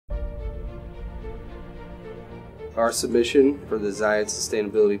our submission for the Zayed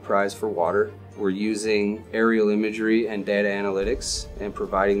Sustainability Prize for Water. We're using aerial imagery and data analytics and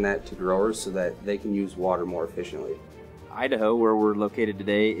providing that to growers so that they can use water more efficiently. Idaho, where we're located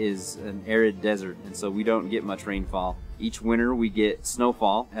today, is an arid desert, and so we don't get much rainfall. Each winter we get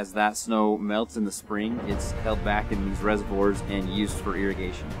snowfall. As that snow melts in the spring, it's held back in these reservoirs and used for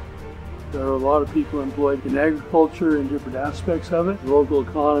irrigation. There are a lot of people employed in agriculture and different aspects of it. The local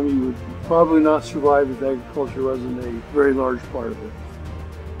economy would probably not survive if agriculture wasn't a very large part of it.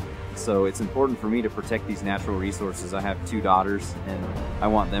 So it's important for me to protect these natural resources. I have 2 daughters, and I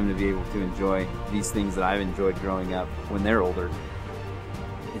want them to be able to enjoy these things that I've enjoyed growing up when they're older.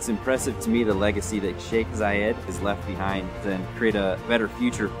 It's impressive to me the legacy that Sheikh Zayed has left behind and create a better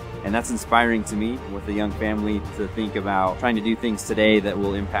future. And that's inspiring to me with a young family to think about trying to do things today that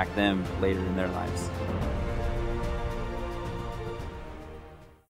will impact them later in their lives.